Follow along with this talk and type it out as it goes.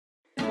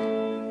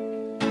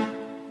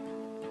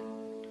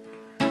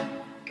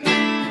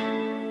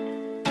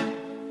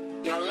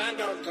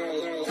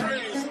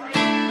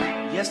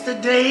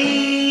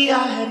Yesterday I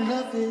had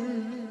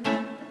nothing,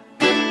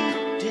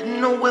 didn't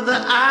know whether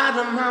I'd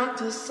amount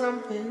to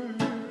something.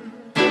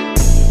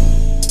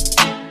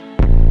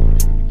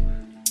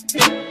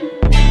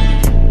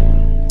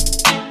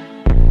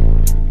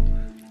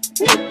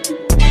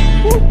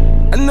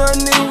 I know a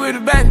nigga with a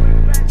body,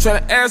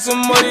 tryna add some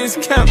more to his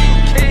camp.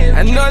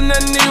 I know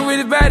another nigga with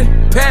a body,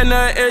 patting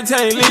her every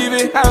time you leave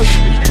his house.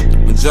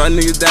 Majority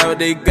niggas die with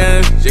they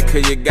guns, just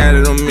cause you got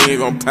it on me, you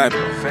gon' pop it.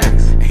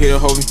 I hit a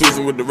hoe in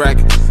Houston with the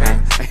racket,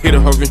 I hit a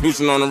hoe in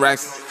Houston on the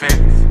racks.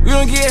 We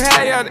don't get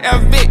high out the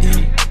alphabet,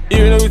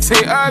 even though we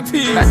take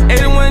RPs.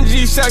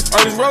 81G shots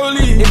on this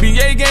rollie.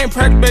 NBA game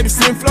practice, baby,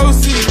 sitting flow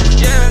seat.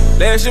 Yeah,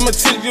 last year my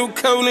titties you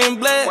cold in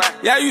blood.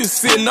 Y'all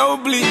used to sit no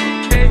bleed.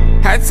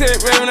 High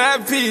tech raving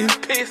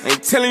IPs.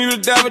 Ain't telling you to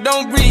die, but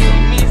don't breathe.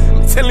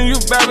 I'm telling you,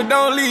 baby,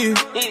 don't leave.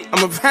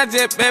 I'm a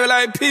project, baby,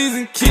 like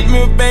Peasy. Keep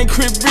me a bank,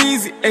 crib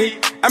breezy. Ay,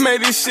 I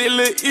made this shit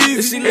look easy.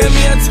 If she let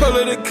me, I told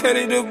her to cut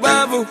it the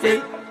Bible.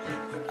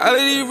 All of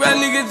these rap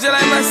niggas just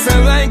like my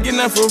sons, I ain't getting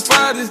nothing for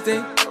Father's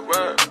Day.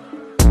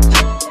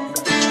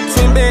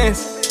 10 bands,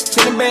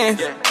 20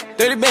 bands,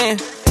 30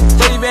 bands,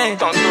 40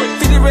 bands,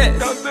 50 racks,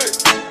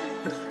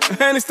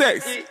 100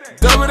 stacks,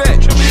 double that.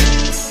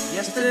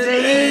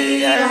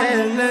 Yesterday I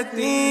had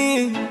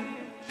nothing,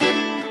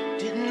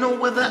 didn't know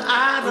whether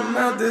I'd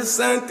amount to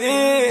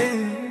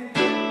something.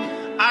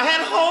 I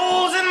had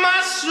holes in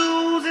my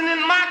shoes and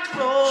in my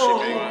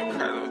clothes. Shit, man, you wanna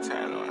cry no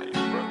time on you,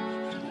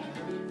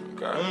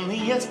 bro. Only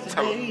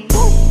yesterday.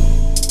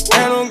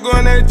 I don't go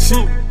on that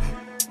cheap,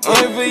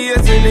 only for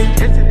yesterday.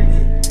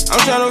 I'm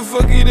tryna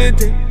fuck you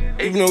today,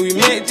 even though we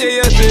met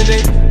just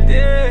yesterday.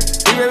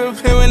 You ever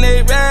play when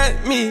they ride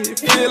me, it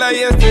feel like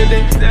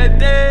yesterday.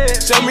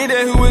 Show me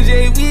that who was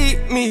just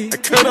with me, I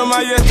cut on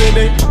my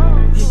yesterday.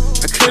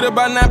 I could have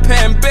bought not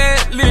paying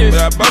bad lips,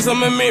 but I bought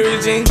some of Mary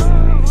Jane.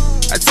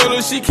 I told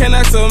her she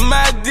cannot suck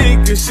my dick,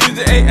 cause she's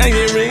the 8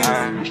 onion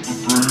rings.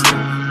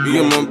 We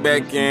get my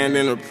back end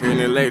and a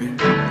pretty lady.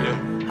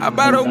 I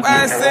bought a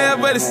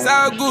YSL, but it's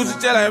all Gucci,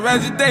 just like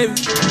Roger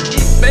Davis.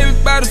 Baby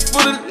bottles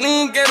full of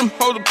lean, get them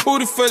hold the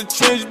pooty for the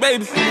trench,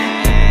 baby.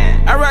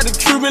 I ride the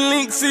Cuban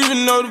links,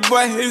 even though the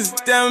boy is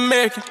damn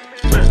American.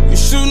 You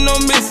shoot no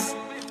misses,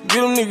 get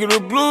them nigga the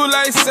blue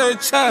like Sir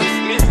Charles.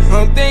 I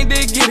don't think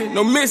they get it,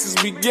 no misses,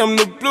 we give them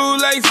the blue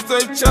like Sir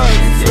Charles.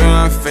 Feel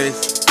my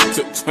face,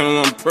 took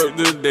 21 perk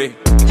today.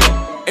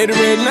 Ate the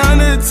red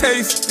none of the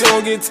taste, still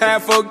don't get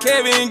tired for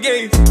Kevin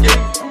Gates.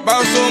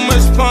 Bought so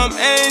much pump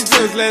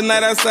angels last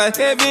night outside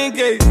Heaven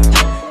Gates.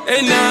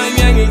 Hey, now I'm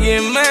young and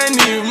getting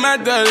money with my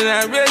daughter,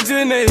 not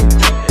originating.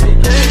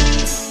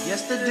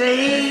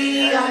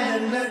 Yesterday I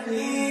had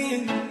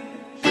nothing,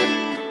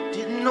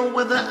 didn't know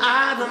whether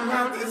I'd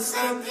amount to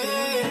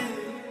something.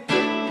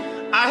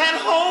 I had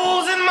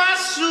holes in my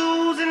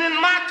shoes and in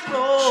my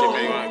clothes. Shit,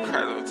 man, you wanna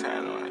cry no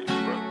time on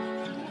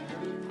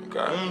you,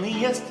 bro. Only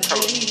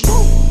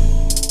yesterday.